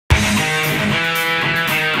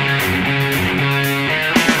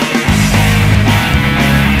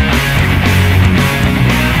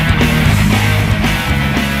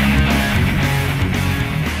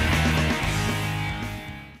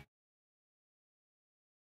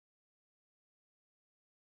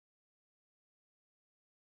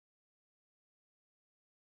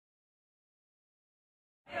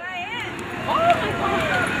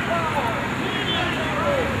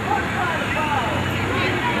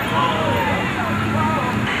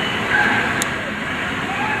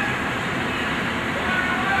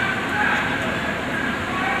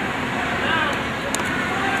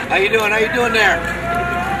How you doing? How you doing there?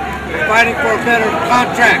 We're fighting for a better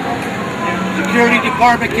contract. Security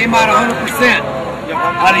department came out 100%.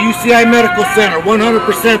 Out of UCI Medical Center, 100%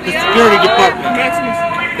 the security department.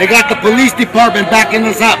 They got the police department backing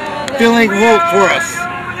us up, filling holes for us.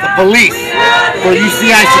 The police for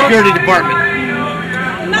UCI security department.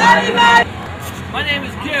 My name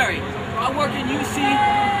is Gary. I work in UC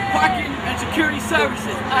Parking and Security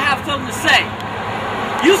Services. I have something to say.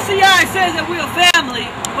 UCI says that we're a family,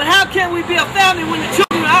 but how can we be a family when the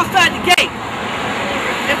children are outside the gate?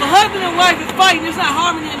 If a husband and wife is fighting, there's not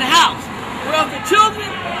harmony in the house. Well, if the children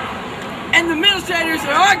and the administrators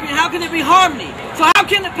are arguing, how can there be harmony? So how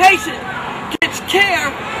can the patient get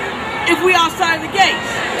care if we're outside the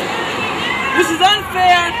gates? This is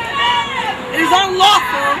unfair, it is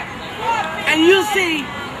unlawful, and UC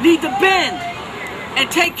need to bend and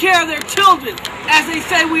take care of their children as they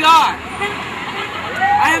say we are.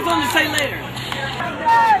 I have something to say later.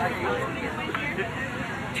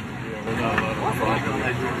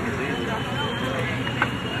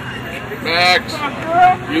 Max,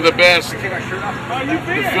 you're the best. The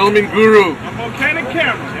filming guru.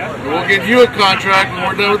 We'll get you a contract when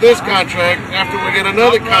we're done with this contract after we get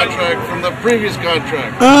another contract from the previous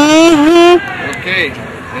contract. Okay,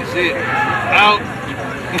 that's it. Out.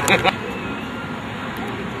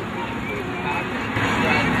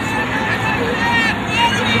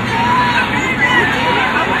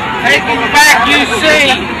 Take him back, UC!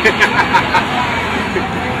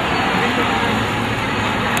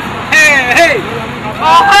 Hey!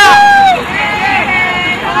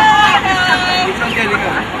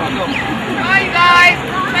 Hi guys!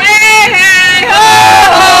 Hey! Ho!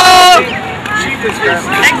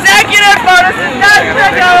 Executive bonus is not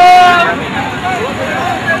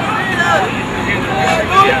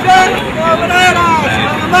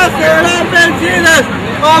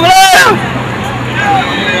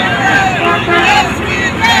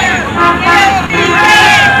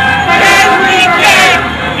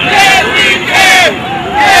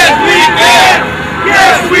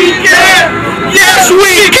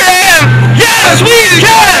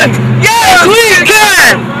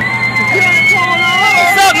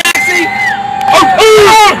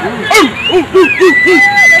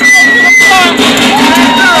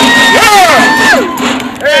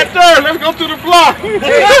Hey, third, let's go to the block.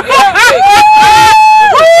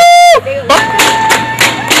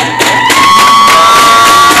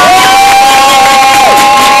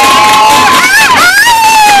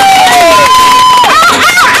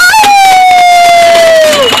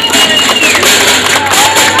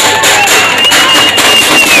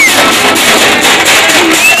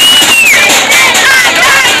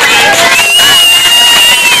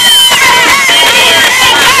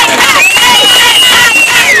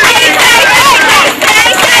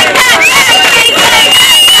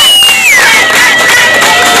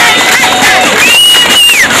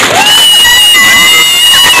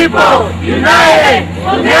 United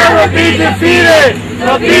will never be defeated.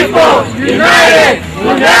 The people united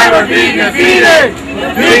will never be defeated.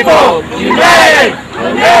 The people united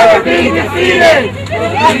will never be defeated. The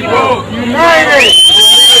people united.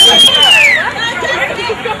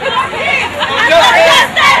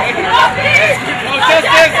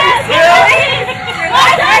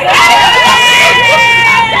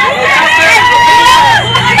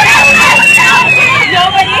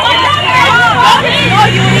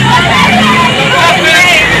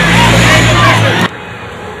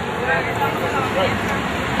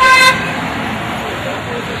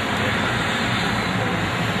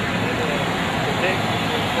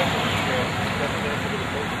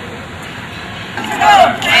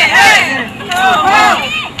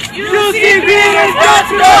 UC Green has got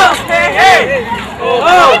to go! Hey, hey! Oh,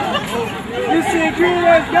 oh! UC Green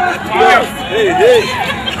has got to go! Hey, hey!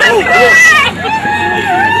 Oh, oh!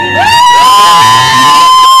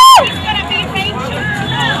 It's gonna be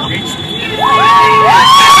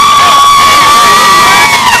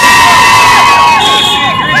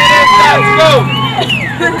let's go!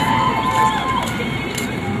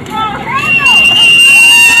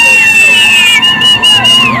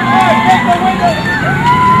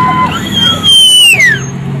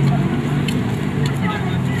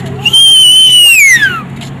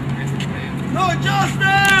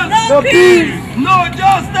 No peace! No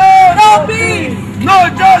justice! No peace! No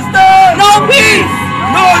justice! No peace!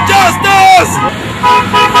 No justice!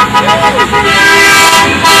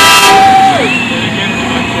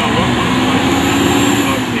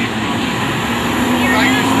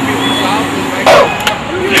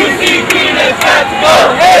 UC Green has got to go!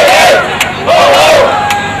 Hey, hey! Ho, ho!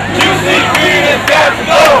 UC Green has got to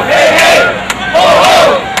go! Hey, hey! Ho, ho!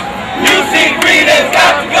 UC Green has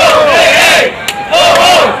got to go!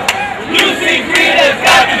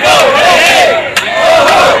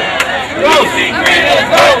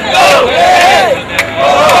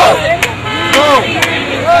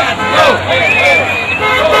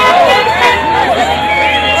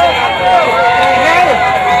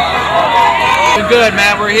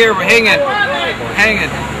 here. We're hanging. We're hanging.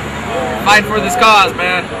 Fighting for this cause,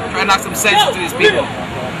 man. Trying to knock some sense into these people.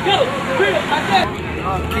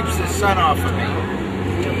 Keeps the sun off of me.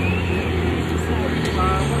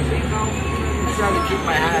 I try to keep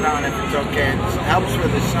my hat on if it's okay. It helps with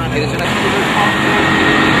the sun.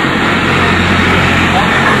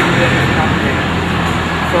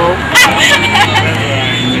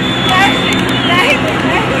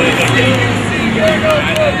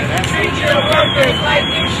 Treat your workers like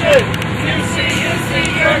you should. UC,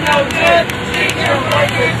 you're no good. Treat your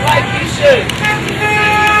workers like you should.